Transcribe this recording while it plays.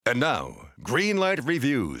And now, Greenlight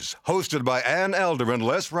Reviews, hosted by Ann Elder and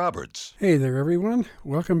Les Roberts. Hey there, everyone.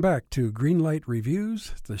 Welcome back to Greenlight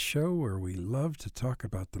Reviews, the show where we love to talk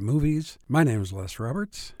about the movies. My name is Les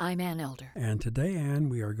Roberts. I'm Ann Elder. And today, Ann,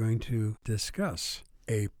 we are going to discuss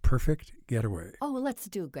A Perfect Getaway. Oh, let's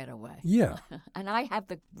do Getaway. Yeah. And I have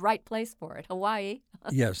the right place for it, Hawaii.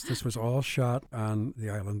 Yes, this was all shot on the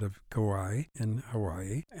island of Kauai in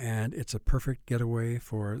Hawaii, and it's a perfect getaway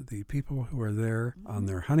for the people who are there on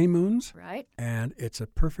their honeymoons. Right. And it's a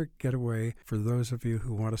perfect getaway for those of you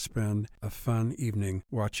who want to spend a fun evening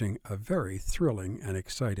watching a very thrilling and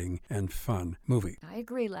exciting and fun movie. I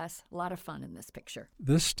agree, Les. A lot of fun in this picture.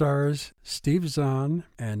 This stars Steve Zahn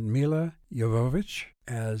and Milla Jovovich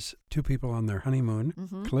as two people on their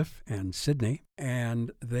honeymoon, Cliff and Sydney,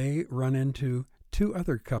 and they run into two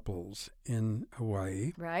other couples in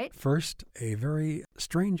Hawaii. Right. First, a very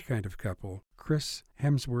strange kind of couple, Chris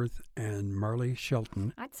Hemsworth and Marley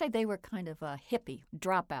Shelton. I'd say they were kind of a hippie,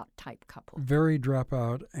 dropout type couple. Very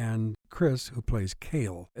dropout, and Chris, who plays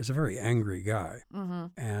Cale, is a very angry guy.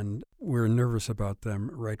 And we're nervous about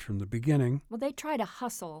them right from the beginning. Well, they try to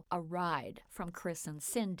hustle a ride from Chris and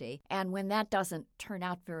Cindy, and when that doesn't turn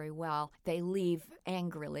out very well, they leave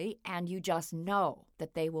angrily, and you just know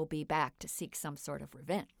that they will be back to seek some sort of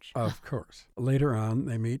revenge. Of course. Later on,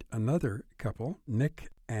 they meet another couple, Nick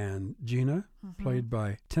and Gina, played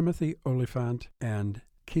by Timothy Olyphant and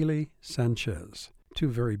Keely Sanchez. Two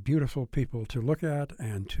very beautiful people to look at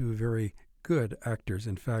and two very good actors.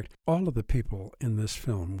 In fact, all of the people in this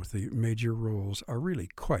film with the major roles are really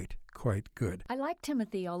quite good. I like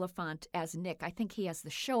Timothy Olyphant as Nick. I think he has the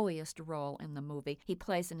showiest role in the movie. He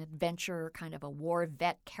plays an adventurer, kind of a war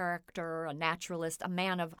vet character, a naturalist, a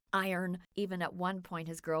man of iron. Even at one point,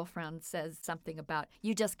 his girlfriend says something about,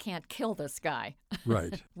 you just can't kill this guy.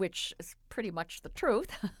 Right. Which is pretty much the truth.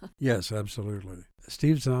 Yes, absolutely.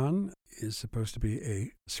 Steve Zahn is supposed to be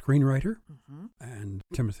a screenwriter, and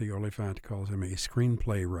Timothy Olyphant calls him a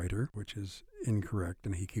screenplay writer, which is incorrect,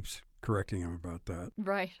 and he keeps correcting him about that.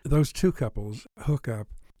 Right. Those two couples hook up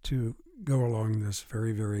to go along this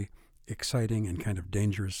very, very exciting and kind of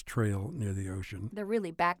dangerous trail near the ocean. They're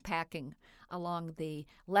really backpacking along the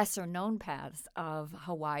lesser-known paths of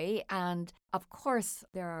Hawaii, and of course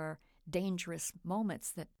there are dangerous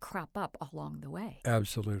moments that crop up along the way.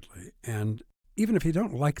 Absolutely. And even if you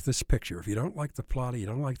don't like this picture, if you don't like the plot, you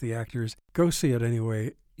don't like the actors, go see it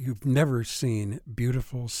anyway. You've never seen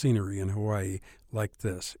beautiful scenery in Hawaii like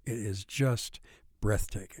this. It is just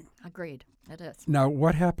breathtaking. Agreed. It is. Now,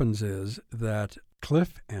 what happens is that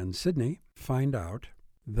Cliff and Sydney find out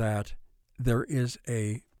that there is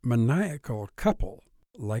a maniacal couple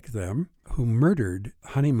like them who murdered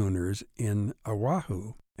honeymooners in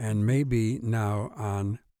Oahu and may be now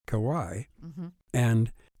on Kauai.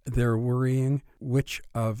 And they're worrying which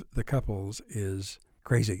of the couples is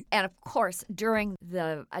crazy. And of course, during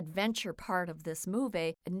the adventure part of this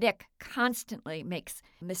movie, Nick constantly makes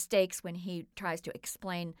mistakes when he tries to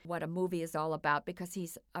explain what a movie is all about because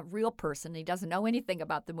he's a real person. He doesn't know anything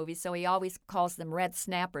about the movie, so he always calls them red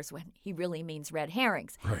snappers when he really means red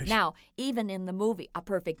herrings. Right. Now, even in the movie A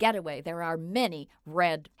Perfect Getaway, there are many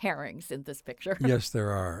red herrings in this picture. Yes, there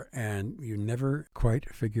are. And you never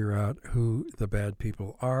quite figure out who the bad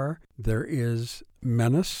people are. There is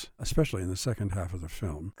menace, especially in the second half of the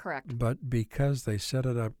film. Correct. But because they set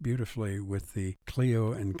it up beautifully with the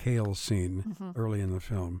Cleo and Cale scene early in the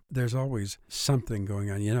film, there's always something going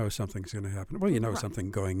on. You know something's going to happen. Well, you know something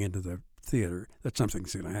going into the theater that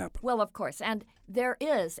something's going to happen. Well, of course. And there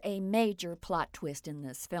is a major plot twist in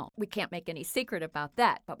this film. We can't make any secret about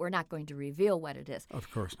that, but we're not going to reveal what it is.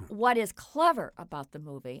 Of course not. What is clever about the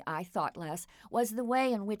movie, I thought, Les, was the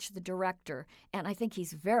way in which the director, and I think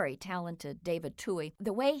he's very talented, David Twohy,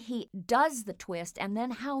 the way he does the twist and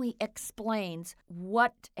then how he explains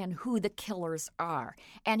what and who the killers are.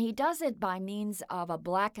 And he does it by means of a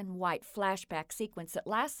black and white flashback sequence that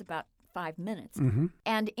lasts about 5 minutes.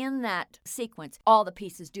 And in that sequence, all the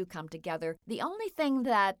pieces do come together. The only thing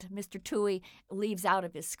that Mr. Toohey leaves out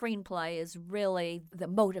of his screenplay is really the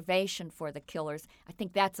motivation for the killers. I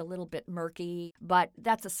think that's a little bit murky, but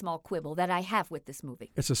that's a small quibble that I have with this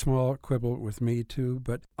movie. It's a small quibble with me, too,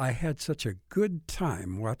 but I had such a good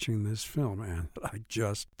time watching this film, and I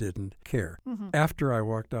just didn't care. After I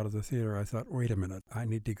walked out of the theater, I thought, wait a minute, I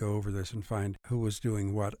need to go over this and find who was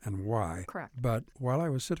doing what and why. Correct. But while I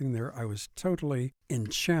was sitting there, I was totally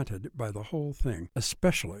enchanted by the whole thing,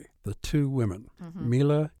 especially the two women,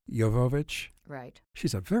 Milla Jovovich Right.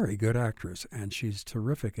 She's a very good actress, and she's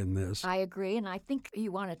terrific in this. I agree, and I think you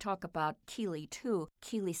want to talk about Keely, too.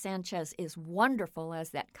 Keely Sanchez is wonderful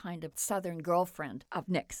as that kind of Southern girlfriend of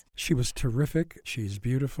Nick's. She was terrific. She's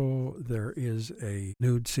beautiful. There is a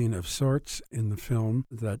nude scene of sorts in the film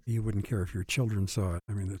that you wouldn't care if your children saw it.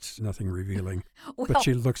 I mean, it's nothing revealing. Well, but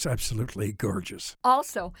she looks absolutely gorgeous.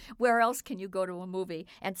 Also, where else can you go to a movie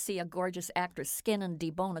and see a gorgeous actress skin and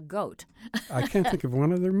debone a goat? I can't think of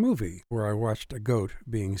one other movie where I watched a goat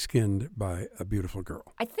being skinned by a beautiful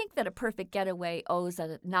girl. I think that A Perfect Getaway owes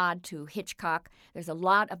a nod to Hitchcock. There's a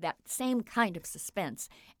lot of that same kind of suspense.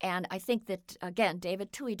 And I think that, again,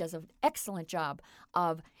 David Twohy does an excellent job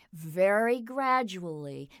of very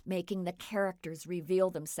gradually making the characters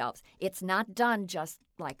reveal themselves. It's not done just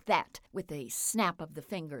like that with a snap of the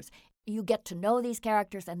fingers. You get to know these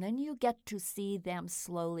characters, and then you get to see them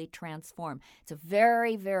slowly transform. It's a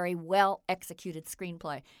very, very well-executed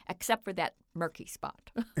screenplay, except for that murky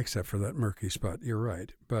spot. Except for that murky spot, you're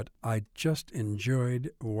right. But I just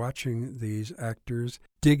enjoyed watching these actors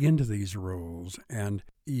dig into these roles, and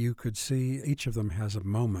you could see each of them has a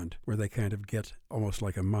moment where they kind of get almost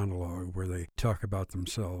like a monologue where they talk about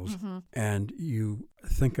themselves. Mm-hmm. And you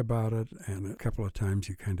think about it, and a couple of times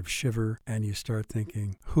you kind of shiver, and you start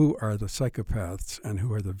thinking, who are the psychopaths and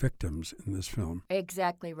who are the victims in this film?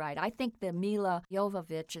 Exactly right. I think the Mila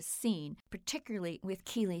Jovovich's scene, particularly with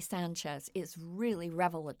Keely Sanchez, is really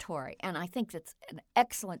revelatory. And I think that's an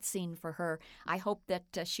excellent scene for her. I hope that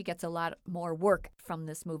she gets a lot more work from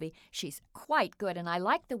this movie. She's quite good, and I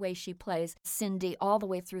like the way she plays Cindy all the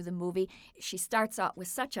way through the movie. She starts out with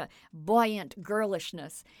such a buoyant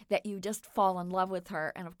girlishness that you just fall in love with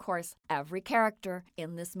her. And of course, every character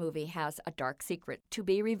in this movie has a dark secret to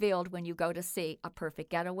be revealed when you go to see A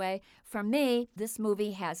Perfect Getaway. For me, this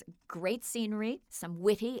movie has great scenery, some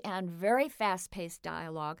witty and very fast-paced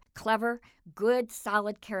dialogue, clever, good,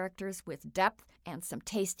 solid characters with depth, and some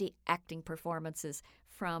tasty acting performances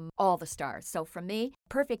from all the stars. So for me,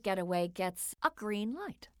 Perfect Getaway gets a green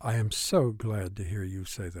light. I am so glad to hear you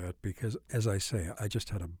say that because, as I say, I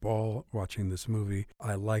just had a ball watching this movie.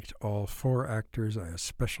 I liked all four actors. I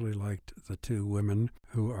especially liked the two women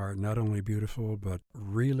who are not only beautiful, but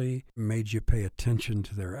really made you pay attention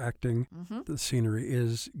to their acting. Mm-hmm. The scenery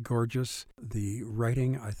is gorgeous. The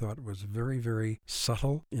writing, I thought, was very, very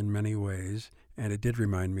subtle in many ways, and it did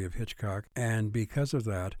remind me of Hitchcock. And because of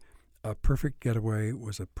that, A Perfect Getaway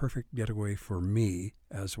was a perfect getaway for me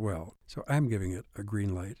as well. So I'm giving it a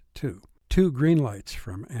green light, too. 2 green lights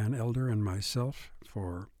from Ann Elder and myself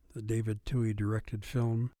for the David Twohy directed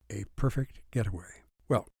film, A Perfect Getaway.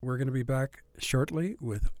 Well, we're going to be back shortly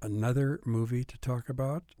with another movie to talk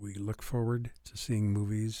about. We look forward to seeing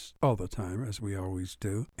movies all the time, as we always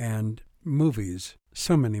do. And movies,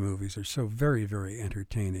 so many movies are so very, very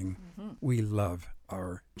entertaining. Mm-hmm. We love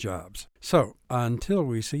our jobs. So, until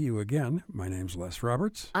we see you again, my name's Les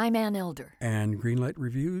Roberts. I'm Ann Elder. And Greenlight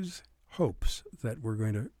Reviews hopes that we're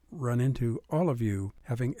going to run into all of you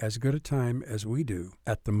having as good a time as we do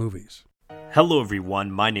at the movies. Hello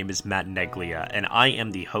everyone, my name is Matt Neglia, and I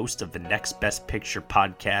am the host of the Next Best Picture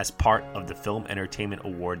podcast, part of the Film Entertainment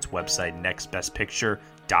Awards website,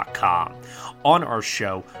 nextbestpicture.com. On our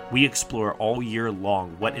show, we explore all year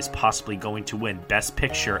long what is possibly going to win Best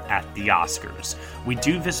Picture at the Oscars. We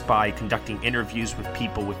do this by conducting interviews with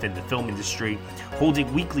people within the film industry,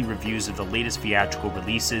 holding weekly reviews of the latest theatrical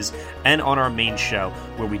releases, and on our main show,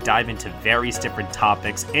 where we dive into various different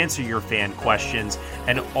topics, answer your fan questions,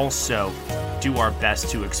 and also do our best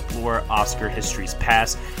to explore Oscar history's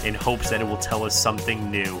past in hopes that it will tell us something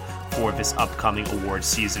new for this upcoming award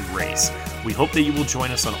season race. We hope that you will join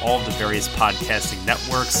us on all of the various podcasting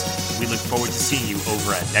networks. We look forward to seeing you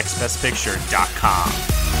over at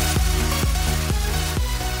nextbestpicture.com.